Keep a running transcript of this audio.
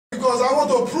because I want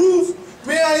to prove,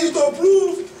 me and you to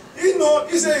prove. You know,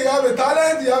 he said you have a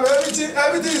talent, you have everything,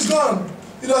 everything is gone.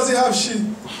 He doesn't have shit.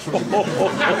 He's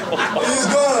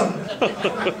gone.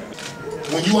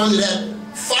 When you under that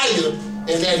fire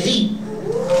and that heat,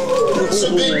 it's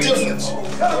a big difference.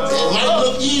 It might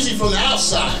look easy from the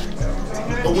outside,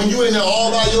 but when you're in there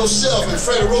all by yourself and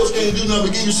Freddie Roach can't do nothing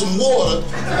but give you some water,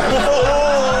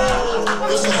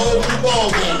 it's a whole new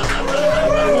ball game.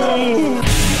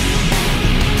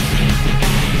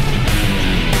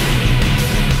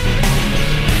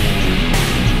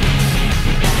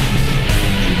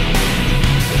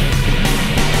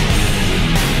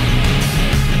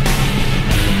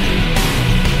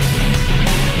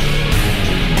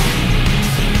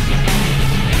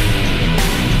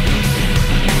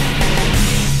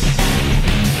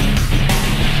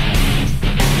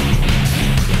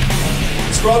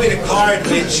 Probably the card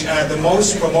which the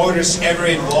most promoters ever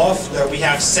involved. We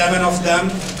have 7 of them,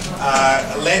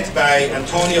 led by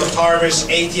Antonio Tarver's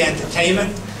AT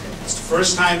Entertainment. It's the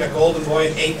first time that Golden Boy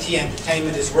and AT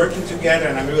Entertainment is working together,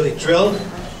 and I'm really thrilled.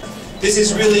 This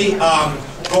is really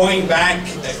going back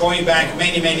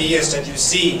many years that you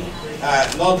see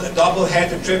not a double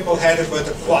header, triple header, but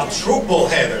a quadruple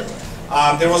header.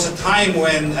 There was a time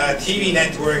when TV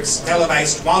networks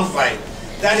televised one fight.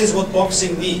 That is what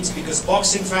boxing needs, because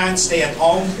boxing fans stay at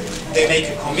home, they make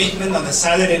a commitment on a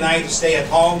Saturday night to stay at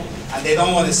home, and they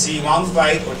don't want to see one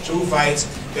fight or 2 fights,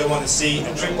 they want to see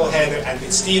a triple header. And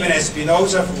with Steven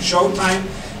Espinosa from Showtime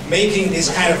making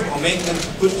this kind of commitment to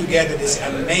put together this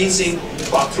amazing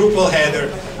quadruple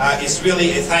header is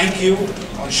really a thank you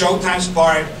on Showtime's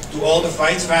part to all the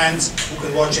fight fans who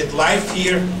can watch it live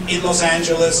here in Los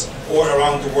Angeles or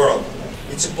around the world.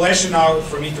 It's a pleasure now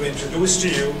for me to introduce to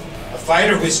you a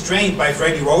fighter who is trained by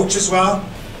Freddie Roach as well.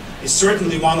 Is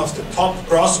certainly one of the top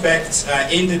prospects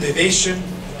in the division.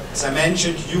 As I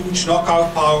mentioned, huge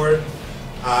knockout power,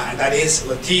 and that is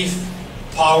Latif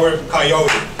Power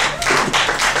Kayode.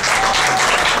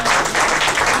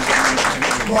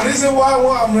 The reason why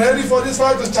I'm ready for this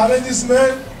fight to challenge this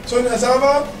man, Tony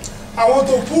Tarver, I want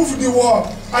to prove the world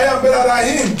I am better than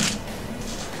him.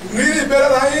 Really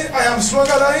better than him. I am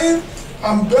stronger than him.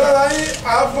 I'm better than him. I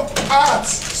have art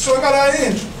stronger than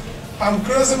him. I'm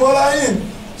crazy more than him.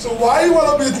 So why you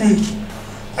want to beat me?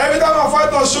 Every time I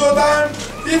fight on Showtime,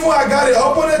 even when I got the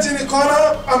opponent in the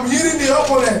corner, I'm hitting the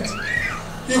opponent.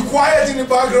 He's quiet in the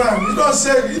background. He don't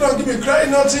say, he don't give me credit,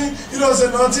 nothing. He don't say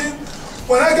nothing.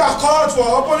 When I got called for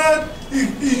opponent,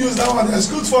 he used that one as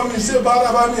good for me. He say bad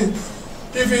about me.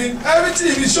 If he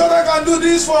Showtime can do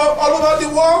this for all over the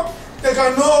world, they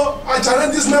can know I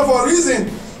challenge this man for a reason.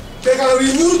 They can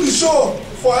renew the show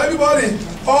for everybody.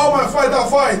 All my fighter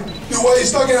fight the way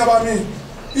he's talking about me.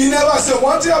 He never said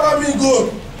one thing about me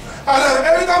good. And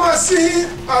every time I see him,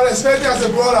 I respect him as a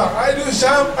brother. I do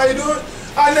sham, I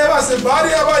never say bad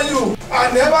about you.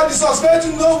 I never disrespect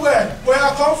you nowhere. Where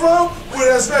I come from, we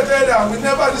respect either. We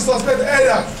never disrespect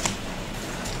either.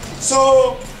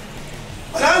 So,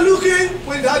 when I'm looking,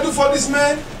 what did I do for this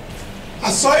man?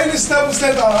 I saw him in the Staples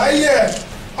Center right here.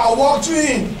 I walked to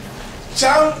him.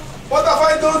 Champ, what have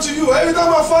I done to you? Every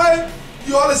time I fight,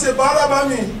 you always say bad about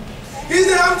me. He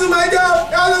said, I'm doing my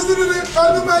job. I do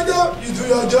my job. You do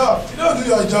your job. You don't do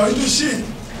your job, you do shit. You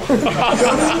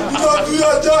don't do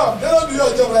your job. They don't do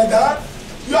your job like that.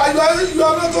 You are not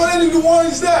only the one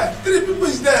is there. 3 people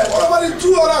is there. What about the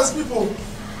 2 other people?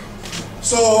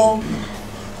 So,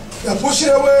 they push me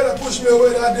away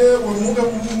that day. We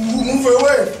move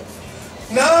away.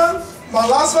 Now, my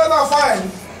last fight I fight,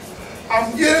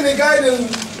 I'm getting a guy in the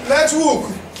left hook.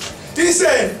 He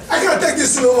said, I can't take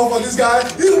this no more for this guy.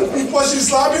 He push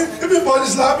slapping,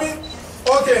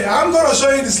 okay, I'm going to show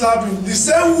you the slapping. The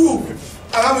same hook, and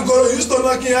I'm going to use to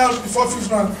knock him out before 5th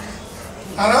round.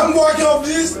 And I'm working on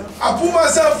this. I put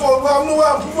myself for, I know where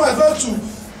I'm putting myself to.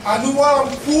 I know where I'm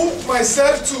putting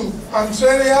myself to. I'm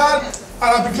training hard, and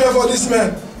I'm prepared for this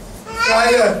man.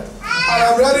 Right here. And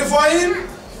I'm ready for him.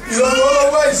 You don't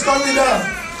know where he's coming down.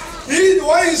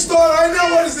 What he's doing right now,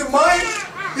 what is the mind?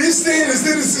 This thing is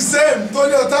the same.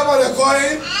 Tony Tarver, the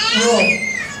coin. No.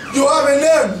 You have a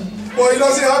name, but he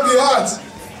doesn't have the heart.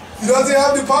 He doesn't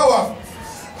have the power.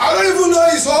 I don't even know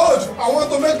his age. I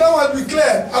want to make that one be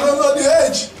clear. I don't know the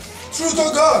age. Truth to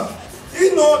God.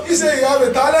 He said you have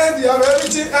a talent, you have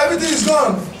everything. Everything is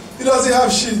gone. He doesn't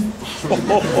have shit. He's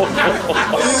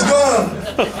gone.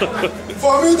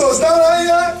 For me to stand right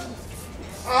here,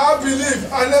 I believe.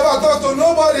 I never talk to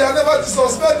nobody. I never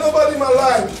disrespect nobody in my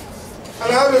life. And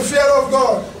I have a fear of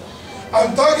God.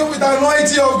 I'm talking with the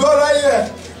anointing of God right here.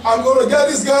 I'm going to get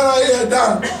this guy right here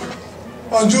down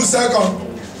on June 2nd.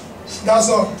 That's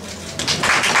all.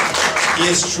 He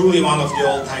is truly one of the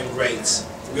all-time greats.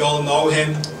 We all know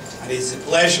him, and it's a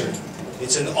pleasure.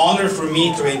 It's an honor for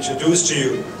me to introduce to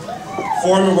you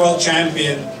former world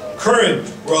champion,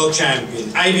 current world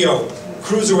champion, IBO,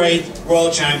 Cruiserweight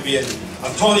world champion,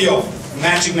 Antonio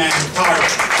Magic Man Tarver.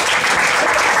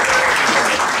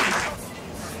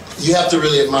 You have to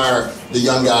really admire the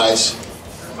young guys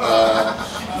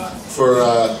for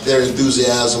their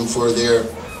enthusiasm, for their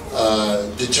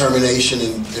determination,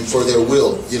 and for their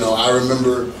will. You know, I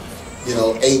remember,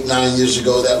 8, 9 years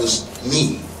ago, that was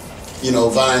me,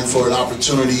 vying for an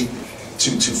opportunity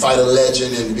to fight a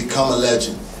legend and become a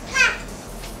legend.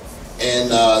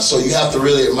 And so you have to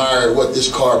really admire what this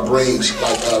card brings,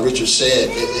 like Richard said,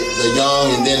 the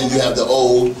young, and then you have the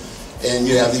old, and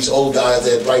you have these old guys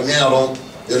that right now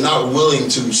they're not willing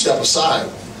to step aside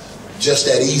just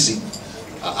that easy.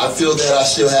 I feel that I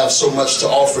still have so much to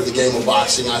offer the game of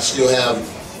boxing. I still have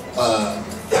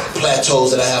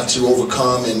plateaus that I have to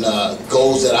overcome, and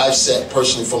goals that I've set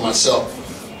personally for myself.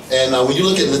 And when you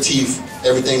look at Latif,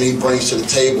 everything that he brings to the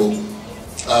table,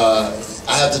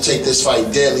 I have to take this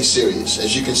fight deadly serious.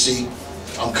 As you can see,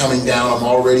 I'm coming down. I'm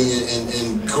already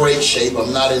in great shape.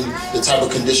 I'm not in the type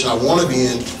of condition I want to be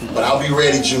in, but I'll be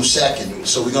ready June 2nd.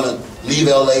 So we're going to leave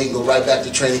LA and go right back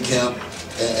to training camp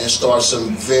and start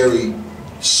some very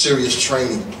serious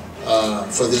training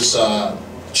for this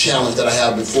challenge that I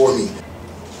have before me.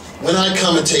 When I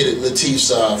commentated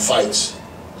Latif's fights,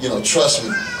 trust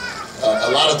me,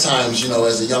 a lot of times,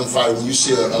 as a young fighter, when you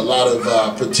see a lot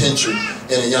of potential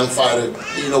in a young fighter,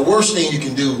 worst thing you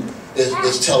can do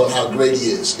is tell him how great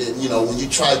he is. When you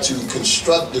try to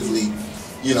constructively,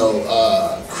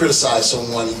 criticize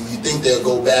someone, you think they'll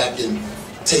go back and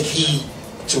take heed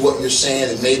to what you're saying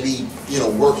and maybe,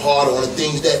 work harder on the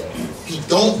things that he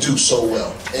don't do so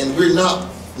well. And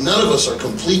none of us are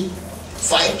complete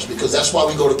fighters, because that's why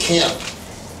we go to camp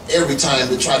every time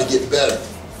to try to get better.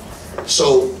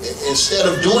 So instead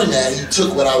of doing that, he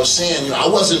took what I was saying. I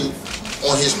wasn't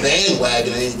on his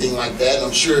bandwagon or anything like that. And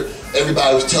I'm sure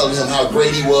everybody was telling him how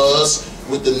great he was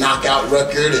with the knockout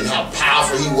record and how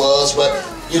powerful he was. But,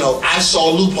 I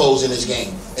saw loopholes in his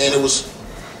game. And it was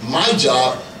my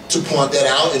job to point that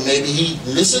out, and maybe he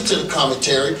listened to the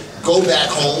commentary, go back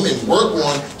home and work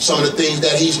on some of the things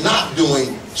that he's not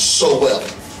doing so well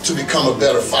to become a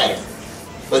better fighter.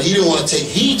 But he didn't want to take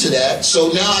heed to that, so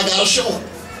now I got to show him.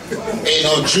 And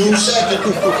on June 2nd,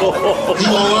 he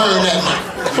gonna learn that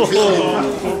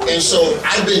night. And so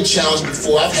I've been challenged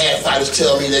before. I've had fighters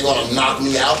tell me they're gonna knock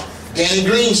me out. Danny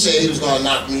Green said he was gonna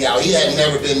knock me out. He had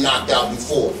never been knocked out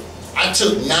before. I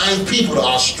took 9 people to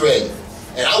Australia,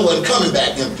 and I wasn't coming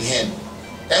back empty-handed.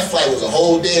 That flight was a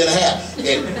whole day and a half,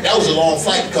 and that was a long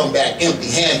flight to come back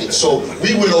empty-handed. So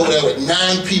we went over there with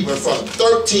 9 people in front of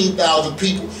 13,000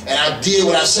 people, and I did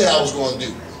what I said I was going to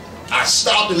do. I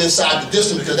stopped him inside the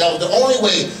distance because that was the only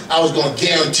way I was going to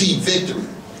guarantee victory.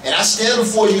 And I stand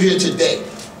before you here today,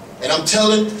 and I'm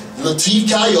telling Latif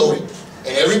Kayode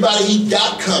and everybody he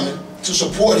got coming to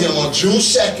support him on June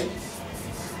 2nd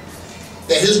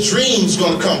that his dream's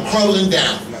going to come crumbling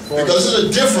down. Because there's a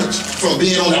difference from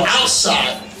being on the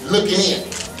outside looking in.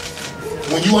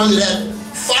 When you under that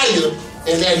fire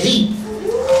and that heat,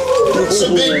 it's a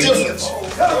big difference.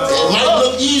 It might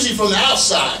look easy from the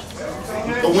outside,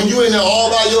 but when you're in there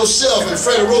all by yourself and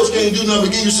Freddie Roach can't do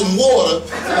nothing but give you some water,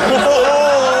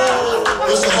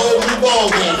 it's a whole new ball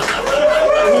game.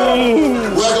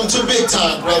 Welcome to big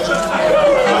time, brother.